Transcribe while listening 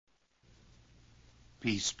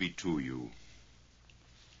Peace be to you.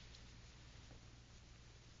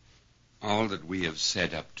 All that we have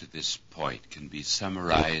said up to this point can be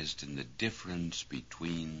summarized in the difference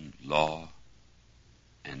between law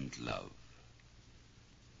and love.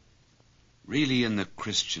 Really, in the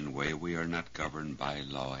Christian way, we are not governed by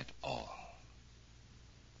law at all.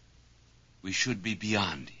 We should be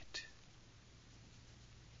beyond it.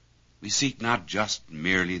 We seek not just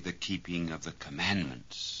merely the keeping of the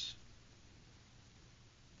commandments,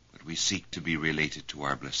 but we seek to be related to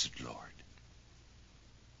our blessed Lord.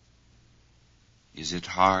 Is it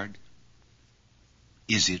hard?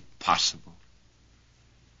 Is it possible?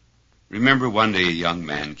 Remember one day a young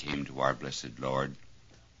man came to our blessed Lord,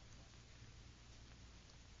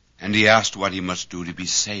 and he asked what he must do to be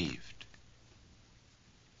saved.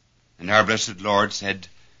 And our blessed Lord said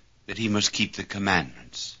that he must keep the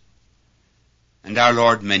commandments. And our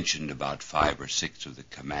Lord mentioned about 5 or 6 of the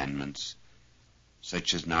commandments,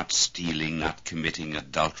 such as not stealing, not committing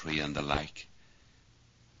adultery, and the like.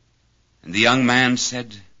 And the young man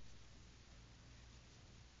said,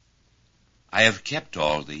 I have kept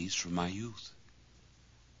all these from my youth.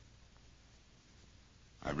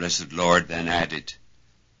 Our blessed Lord then added,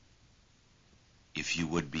 if you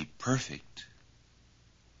would be perfect,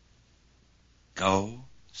 go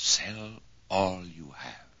sell all you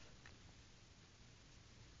have.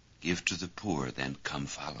 Give to the poor, then come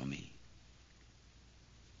follow me.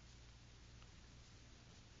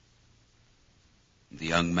 The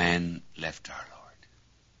young man left our Lord.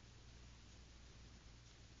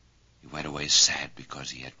 He went away sad because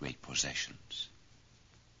he had great possessions.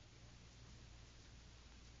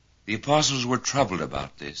 The apostles were troubled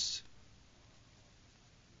about this.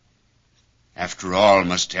 After all,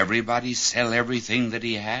 must everybody sell everything that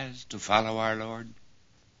he has to follow our Lord?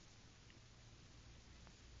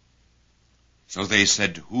 So they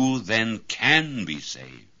said, who then can be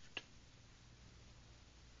saved?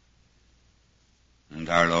 And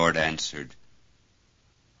our Lord answered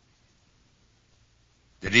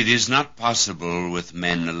that it is not possible with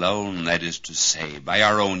men alone, that is to say, by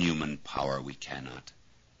our own human power we cannot.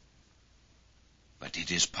 But it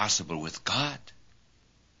is possible with God.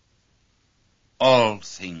 All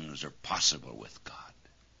things are possible with God.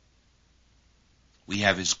 We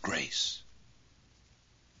have His grace.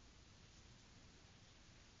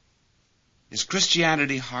 Is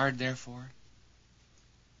Christianity hard, therefore?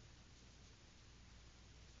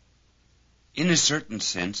 In a certain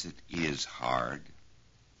sense, it is hard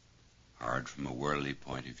from a worldly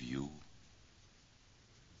point of view.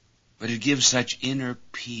 But it gives such inner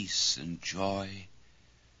peace and joy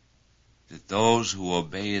that those who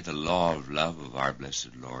obey the law of love of our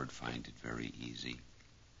blessed Lord find it very easy.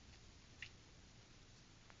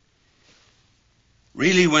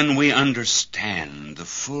 Really, when we understand the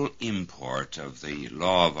full import of the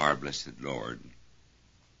law of our blessed Lord,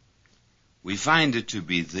 we find it to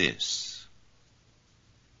be this.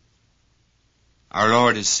 Our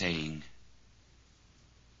Lord is saying,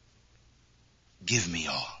 give me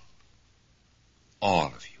all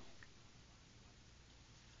of you.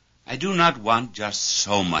 I do not want just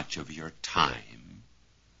so much of your time,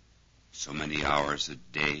 so many hours a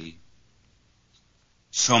day,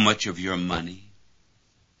 so much of your money,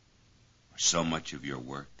 or so much of your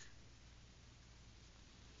work.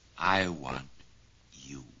 I want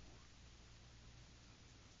you.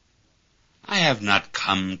 I have not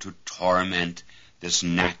come to torment this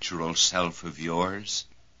natural self of yours.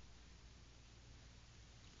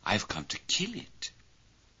 I've come to kill it.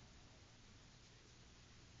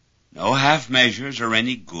 No half measures are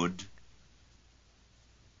any good.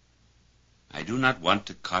 I do not want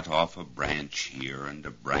to cut off a branch here and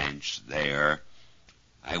a branch there.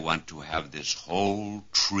 I want to have this whole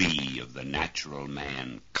tree of the natural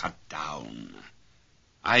man cut down.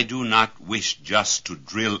 I do not wish just to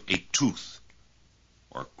drill a tooth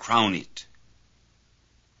or crown it.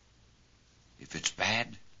 If it's bad,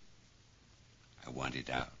 I want it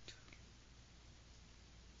out.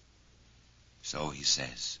 So he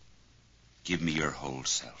says, give me your whole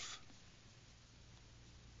self.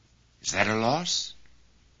 Is that a loss?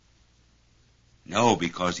 No,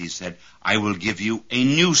 because he said, I will give you a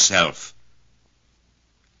new self.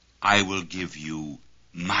 I will give you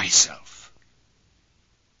myself.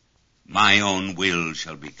 My own will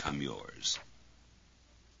shall become yours.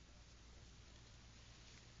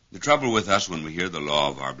 The trouble with us when we hear the law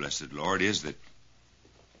of our blessed Lord is that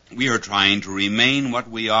we are trying to remain what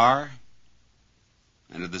we are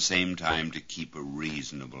and at the same time to keep a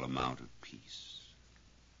reasonable amount of peace.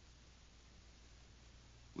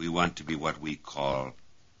 We want to be what we call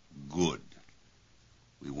good.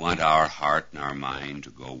 We want our heart and our mind to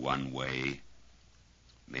go one way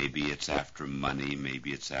Maybe it's after money,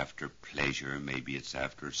 maybe it's after pleasure, maybe it's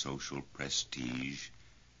after social prestige.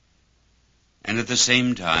 And at the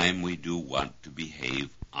same time, we do want to behave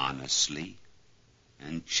honestly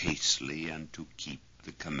and chastely and to keep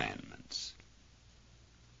the commandments.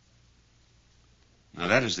 Now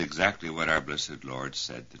that is exactly what our blessed Lord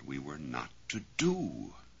said that we were not to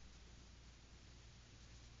do.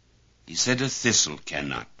 He said a thistle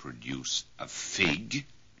cannot produce a fig.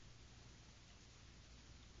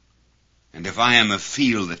 And if I am a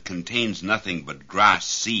field that contains nothing but grass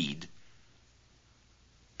seed,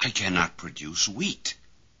 I cannot produce wheat.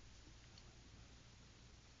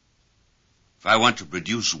 If I want to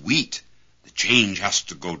produce wheat, the change has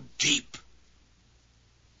to go deep,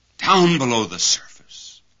 down below the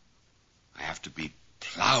surface. I have to be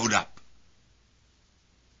plowed up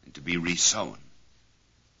and to be resown.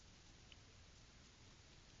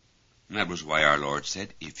 And that was why our Lord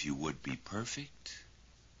said, if you would be perfect,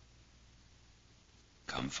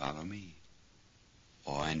 come follow me.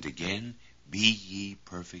 Or, and again, be ye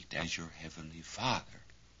perfect as your heavenly Father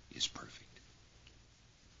is perfect.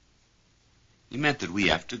 He meant that we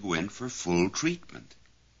have to go in for full treatment.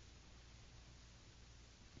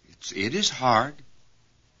 It is hard,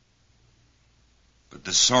 but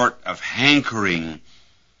the sort of hankering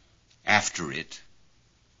after it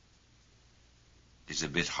is a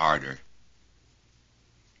bit harder.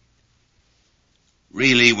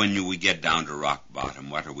 Really, when we get down to rock bottom,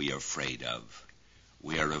 what are we afraid of?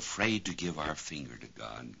 We are afraid to give our finger to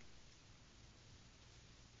God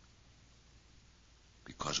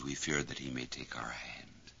because we fear that he may take our hand.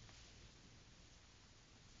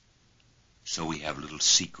 So we have little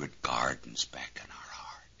secret gardens back in our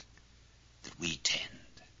heart that we tend.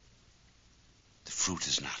 The fruit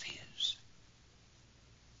is not his.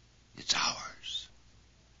 It's ours.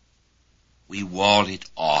 We wall it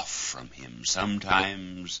off from him.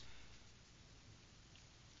 Sometimes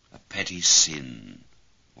a petty sin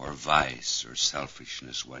or vice or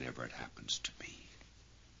selfishness, whatever it happens to be.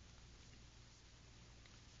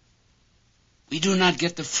 We do not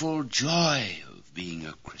get the full joy of being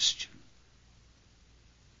a Christian.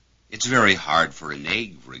 It's very hard for an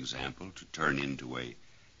egg, for example, to turn into a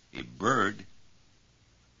bird.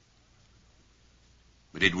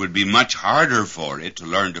 But it would be much harder for it to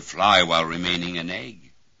learn to fly while remaining an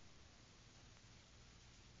egg.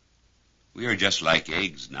 We are just like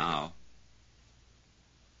eggs now.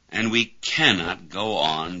 And we cannot go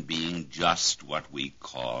on being just what we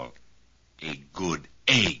call a good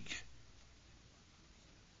egg.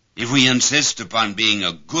 If we insist upon being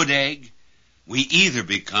a good egg, we either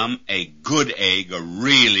become a good egg, a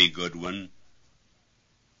really good one,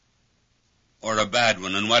 or a bad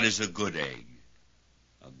one. And what is a good egg?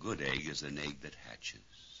 A good egg is an egg that hatches.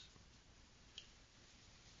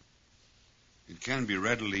 It can be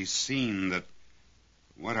readily seen that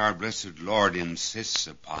what our blessed Lord insists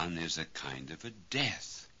upon is a kind of a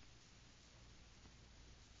death.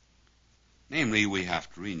 Namely, we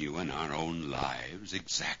have to renew in our own lives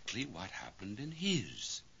exactly what happened in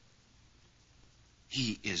his.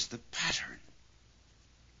 He is the pattern.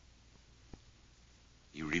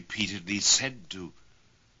 He repeatedly said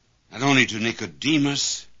not only to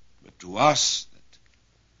Nicodemus, but to us, that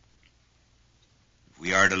if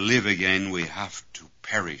we are to live again, we have to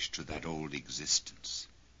perish to that old existence.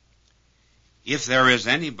 If there is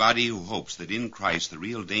anybody who hopes that in Christ the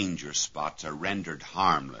real danger spots are rendered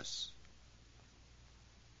harmless,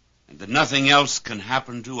 and that nothing else can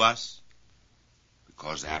happen to us,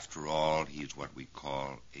 because after all, he is what we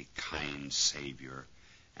call a kind Savior,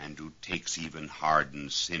 and who takes even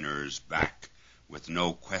hardened sinners back with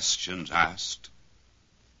no questions asked.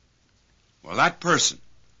 Well, that person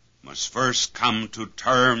must first come to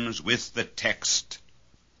terms with the text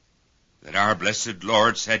that our blessed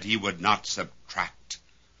Lord said he would not subtract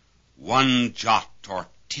one jot or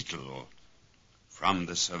tittle from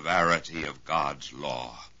the severity of God's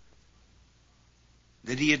law.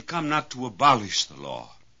 That he had come not to abolish the law,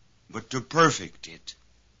 but to perfect it.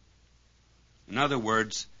 In other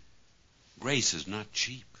words, grace is not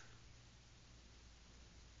cheap.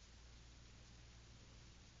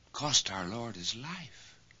 It cost our Lord his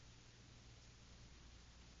life.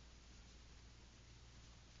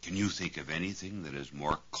 Can you think of anything that is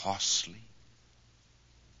more costly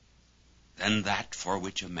than that for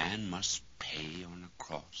which a man must pay on a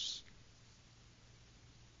cross?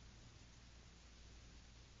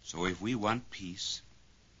 So if we want peace,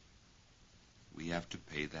 we have to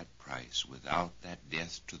pay that price. Without that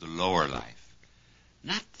death to the lower life,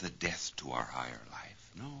 not the death to our higher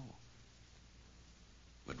life, no.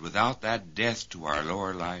 But without that death to our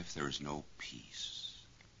lower life, there is no peace.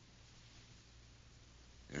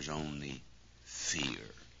 there's only fear.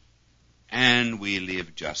 And we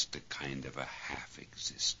live just a kind of a half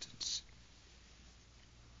existence.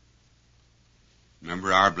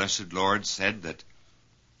 Remember, our blessed Lord said that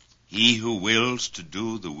he who wills to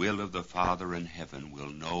do the will of the Father in heaven will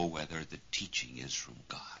know whether the teaching is from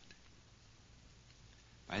God.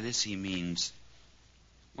 By this he means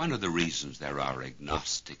one of the reasons there are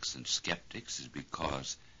agnostics and skeptics is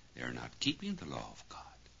because they're not keeping the law of God.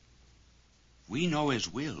 We know his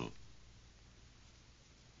will.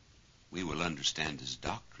 We will understand his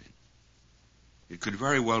doctrine. It could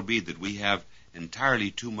very well be that we have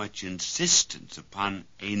entirely too much insistence upon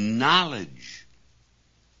a knowledge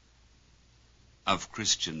of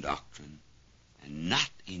Christian doctrine and not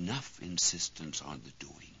enough insistence on the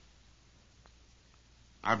doing.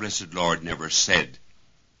 Our blessed Lord never said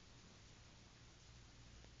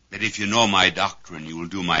that if you know my doctrine, you will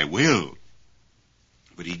do my will.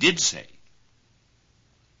 But he did say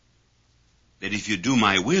that if you do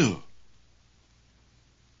my will,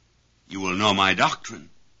 you will know my doctrine.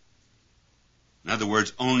 In other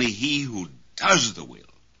words, only he who does the will,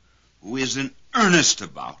 who is in earnest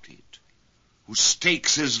about it, who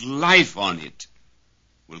stakes his life on it,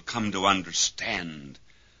 will come to understand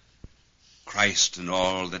Christ and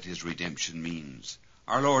all that his redemption means.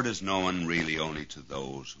 Our Lord is known really only to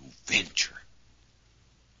those who venture.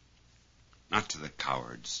 Not to the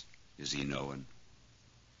cowards is he known.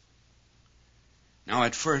 Now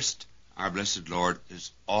at first, our blessed Lord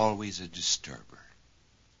is always a disturber.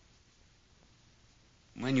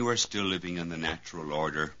 When you are still living in the natural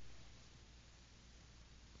order,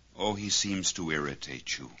 he seems to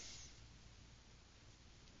irritate you.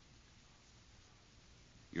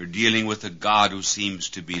 You're dealing with a God who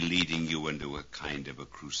seems to be leading you into a kind of a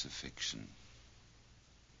crucifixion.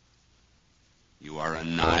 You are a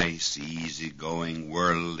nice, easy-going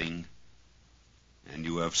worldling, and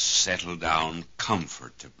you have settled down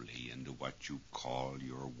comfortably into what you call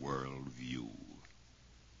your world view.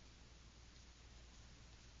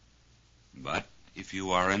 But if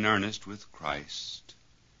you are in earnest with Christ,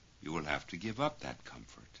 you will have to give up that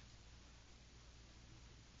comfort.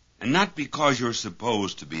 And not because you're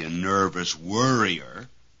supposed to be a nervous worrier,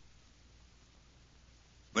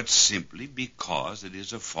 but simply because it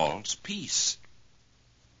is a false peace.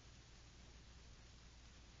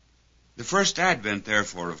 The first advent,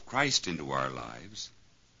 therefore, of Christ into our lives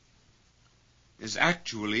is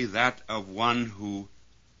actually that of one who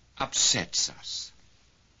upsets us.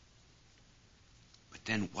 But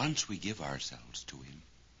then once we give ourselves to him,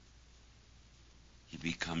 he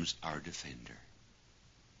becomes our defender.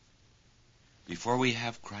 Before we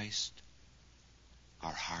have Christ,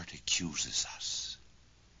 our heart accuses us.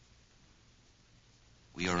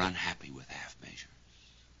 We are unhappy with half measures.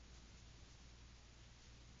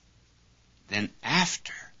 Then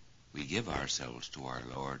after we give ourselves to our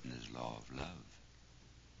Lord and his law of love,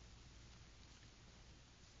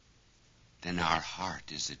 then our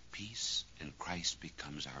heart is at peace and Christ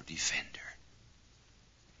becomes our defender.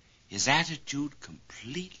 His attitude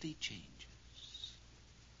completely changes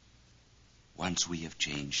once we have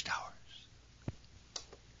changed ours.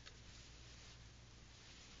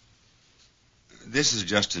 This is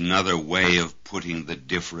just another way of putting the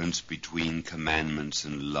difference between commandments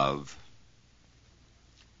and love.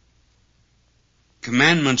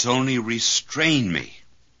 Commandments only restrain me.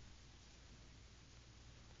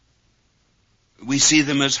 We see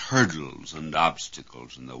them as hurdles and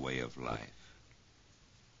obstacles in the way of life.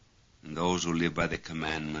 And those who live by the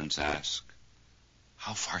commandments ask,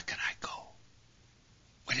 how far can I go?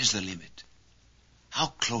 What is the limit? How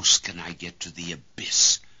close can I get to the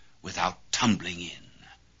abyss without tumbling in?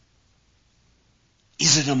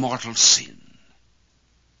 Is it a mortal sin?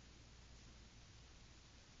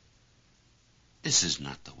 This is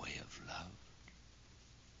not the way of love.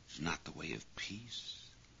 It's not the way of peace.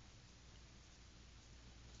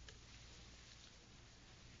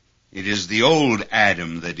 It is the old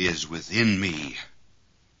Adam that is within me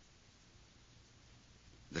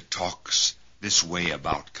that talks this way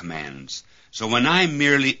about commands. So when I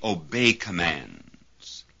merely obey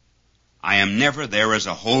commands, I am never there as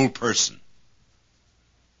a whole person,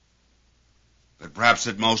 but perhaps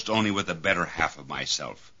at most only with the better half of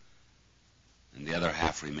myself, and the other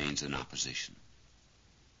half remains in opposition.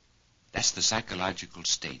 That's the psychological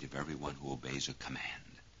state of everyone who obeys a command.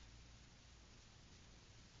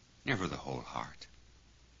 Never the whole heart.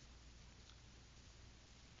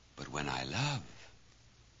 But when I love,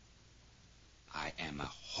 I am a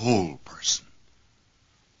whole person.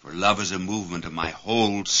 For love is a movement of my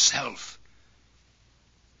whole self.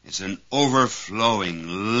 It's an overflowing,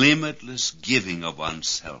 limitless giving of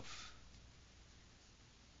oneself.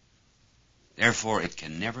 Therefore, it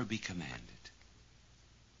can never be commanded.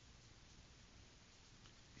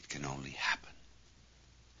 It can only happen.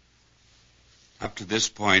 Up to this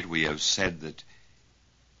point, we have said that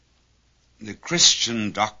the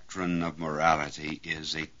Christian doctrine of morality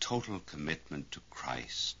is a total commitment to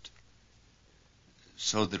Christ,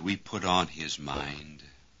 so that we put on his mind,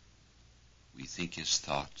 we think his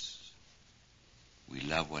thoughts, we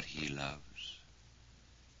love what he loves,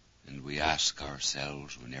 and we ask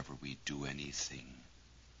ourselves whenever we do anything,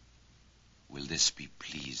 will this be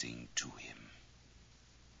pleasing to him?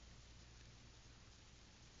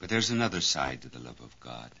 But there's another side to the love of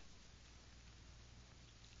God.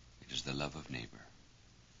 It is the love of neighbor.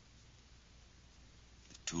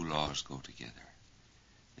 The two laws go together.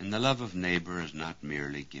 And the love of neighbor is not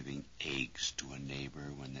merely giving eggs to a neighbor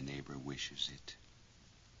when the neighbor wishes it.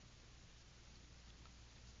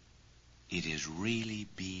 It is really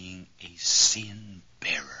being a sin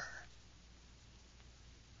bearer.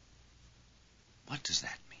 What does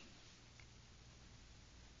that mean?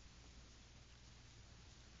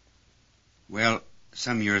 Well,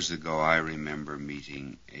 some years ago I remember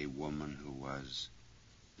meeting a woman who was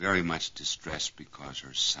very much distressed because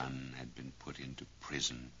her son had been put into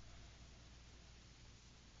prison.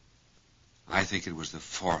 I think it was the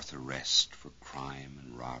 4th arrest for crime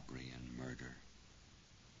and robbery and murder.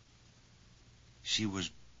 She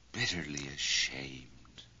was bitterly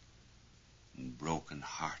ashamed and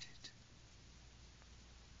broken-hearted.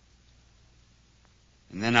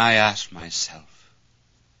 And then I asked myself,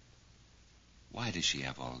 why does she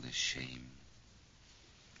have all this shame?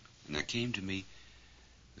 And there came to me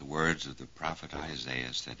the words of the prophet Isaiah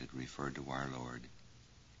that it referred to our Lord.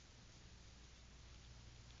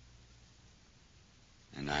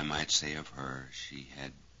 And I might say of her, she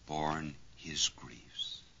had borne his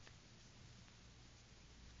griefs,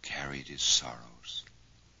 carried his sorrows,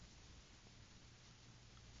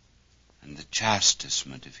 and the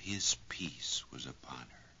chastisement of his peace was upon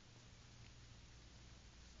her.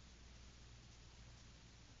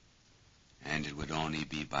 And it would only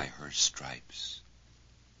be by her stripes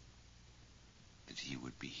that he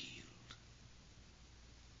would be healed.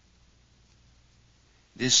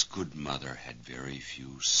 This good mother had very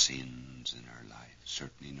few sins in her life,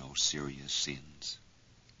 certainly no serious sins.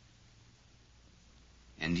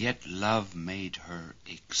 And yet love made her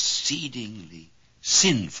exceedingly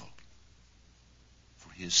sinful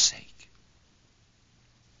for his sake.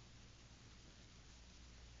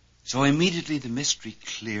 So immediately the mystery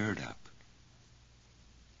cleared up.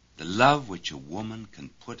 The love which a woman can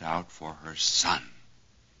put out for her son,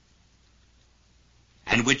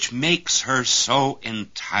 and which makes her so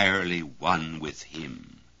entirely one with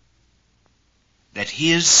him, that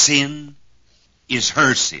his sin is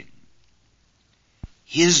her sin,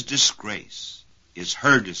 his disgrace is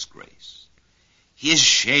her disgrace, his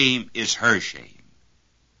shame is her shame,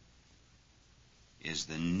 is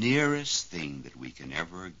the nearest thing that we can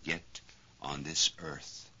ever get on this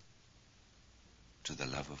earth to the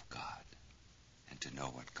love of God and to know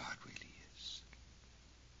what God really is.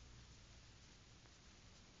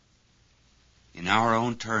 In our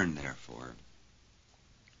own turn, therefore,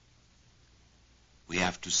 we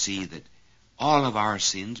have to see that all of our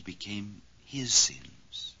sins became his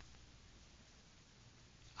sins.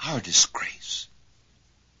 Our disgrace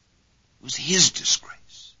was his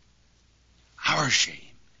disgrace. Our shame,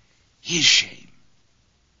 his shame.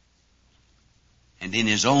 And in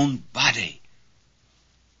his own body,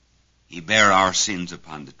 he bare our sins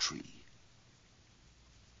upon the tree.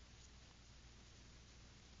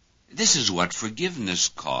 This is what forgiveness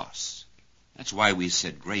costs. That's why we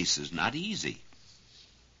said grace is not easy.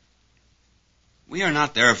 We are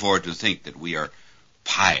not therefore to think that we are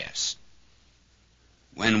pious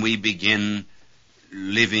when we begin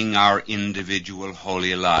living our individual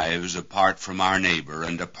holy lives apart from our neighbor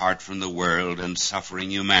and apart from the world and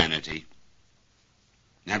suffering humanity.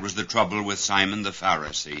 That was the trouble with Simon the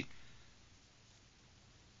Pharisee.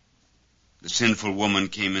 The sinful woman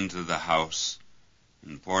came into the house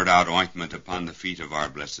and poured out ointment upon the feet of our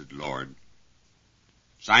blessed Lord.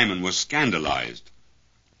 Simon was scandalized.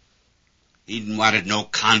 He wanted no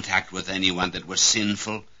contact with anyone that was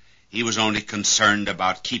sinful. He was only concerned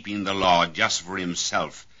about keeping the law just for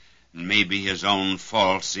himself and maybe his own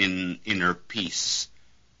false inner peace.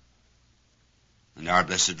 And our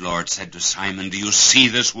blessed Lord said to Simon, "Do you see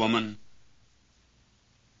this woman?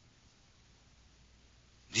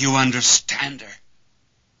 Do you understand her?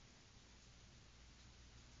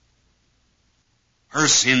 Her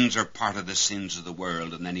sins are part of the sins of the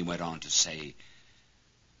world." And then he went on to say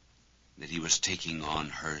that he was taking on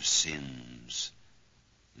her sins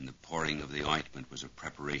in the pouring of the ointment was a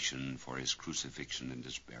preparation for his crucifixion and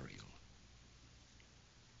his burial.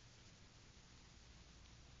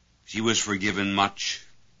 She was forgiven much,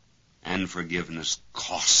 and forgiveness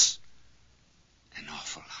costs an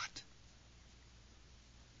awful lot.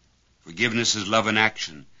 Forgiveness is love in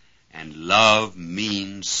action, and love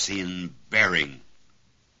means sin-bearing.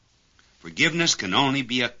 Forgiveness can only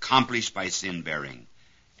be accomplished by sin-bearing,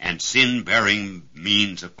 and sin-bearing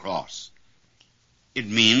means a cross. It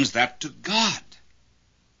means that to God,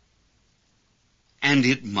 and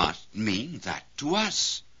it must mean that to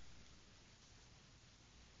us.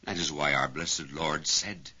 That is why our blessed Lord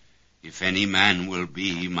said, "If any man will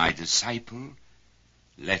be my disciple,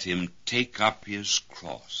 let him take up his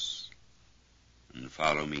cross and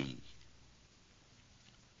follow me."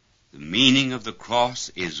 The meaning of the cross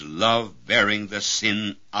is love bearing the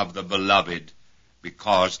sin of the beloved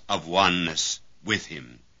because of oneness with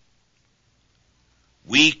him.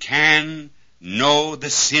 We can know the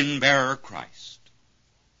sin-bearer Christ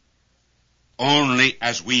only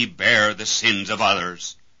as we bear the sins of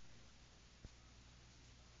others.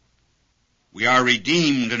 We are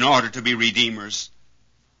redeemed in order to be redeemers,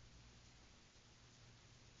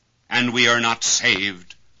 and we are not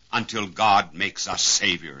saved until God makes us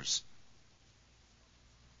saviors.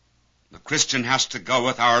 The Christian has to go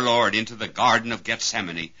with our Lord into the Garden of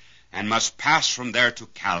Gethsemane and must pass from there to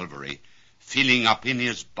Calvary, filling up in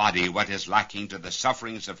his body what is lacking to the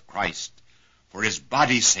sufferings of Christ for his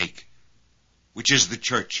body's sake, which is the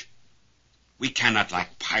church. We cannot,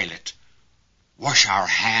 like Pilate, wash our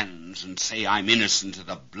hands and say, "I'm innocent of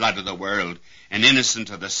the blood of the world and innocent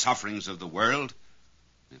of the sufferings of the world."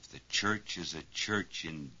 If the church is a church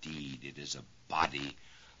indeed, it is a body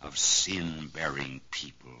of sin-bearing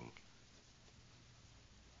people.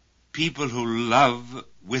 People who love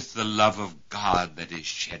with the love of God that is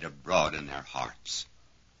shed abroad in their hearts.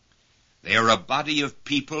 They are a body of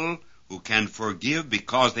people who can forgive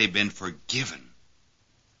because they've been forgiven,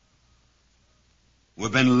 who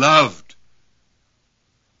have been loved,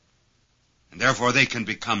 and therefore they can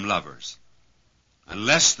become lovers.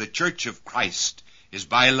 Unless the Church of Christ is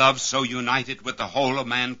by love so united with the whole of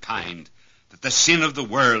mankind that the sin of the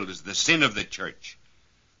world is the sin of the church,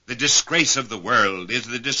 the disgrace of the world is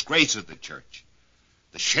the disgrace of the church,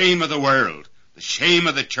 the shame of the world, the shame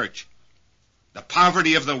of the church, the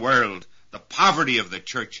poverty of the world, the poverty of the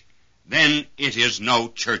church, then it is no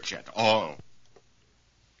church at all.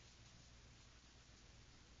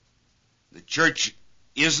 The church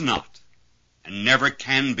is not and never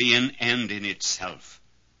can be an end in itself.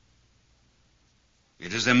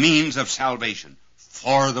 It is a means of salvation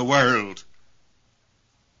for the world.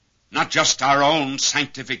 Not just our own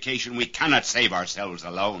sanctification. We cannot save ourselves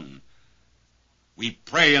alone. We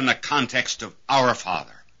pray in the context of our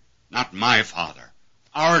Father, not my Father.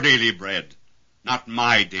 Our daily bread, not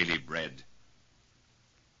my daily bread.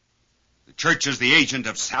 The church is the agent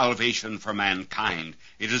of salvation for mankind.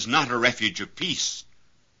 It is not a refuge of peace.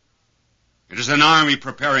 It is an army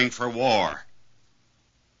preparing for war.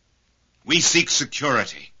 We seek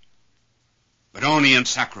security, but only in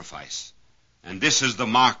sacrifice. And this is the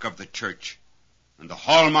mark of the church and the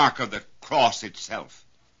hallmark of the cross itself.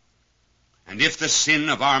 And if the sin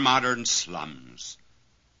of our modern slums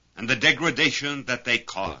and the degradation that they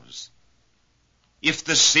cause, if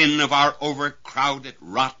the sin of our overcrowded,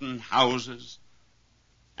 rotten houses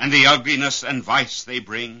and the ugliness and vice they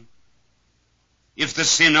bring, if the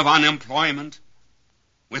sin of unemployment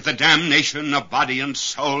with the damnation of body and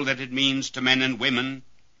soul that it means to men and women,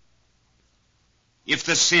 if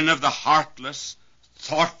the sin of the heartless,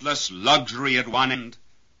 thoughtless luxury at one end,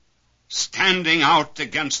 standing out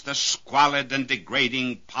against the squalid and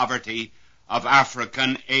degrading poverty of Africa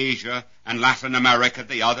and Asia and Latin America at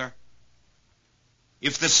the other,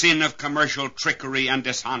 if the sin of commercial trickery and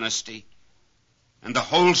dishonesty and the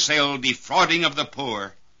wholesale defrauding of the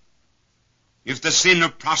poor, if the sin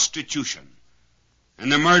of prostitution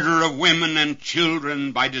and the murder of women and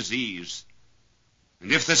children by disease,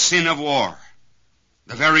 and if the sin of war,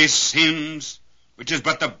 the very sins which is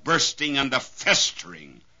but the bursting and the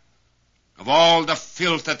festering of all the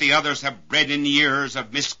filth that the others have bred in years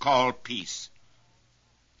of miscalled peace,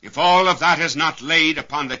 if all of that is not laid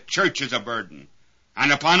upon the church as a burden,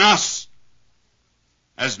 and upon us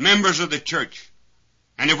as members of the church,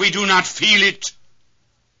 and if we do not feel it,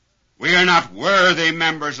 we are not worthy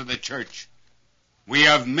members of the church. We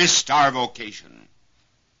have missed our vocation.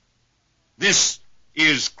 This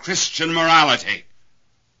is Christian morality.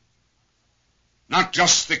 Not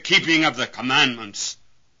just the keeping of the commandments.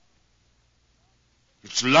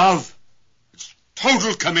 It's love. It's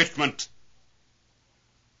total commitment.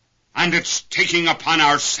 and it's taking upon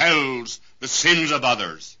ourselves the sins of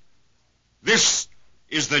others. This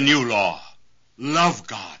is the new law. Love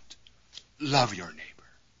God. Love your neighbor.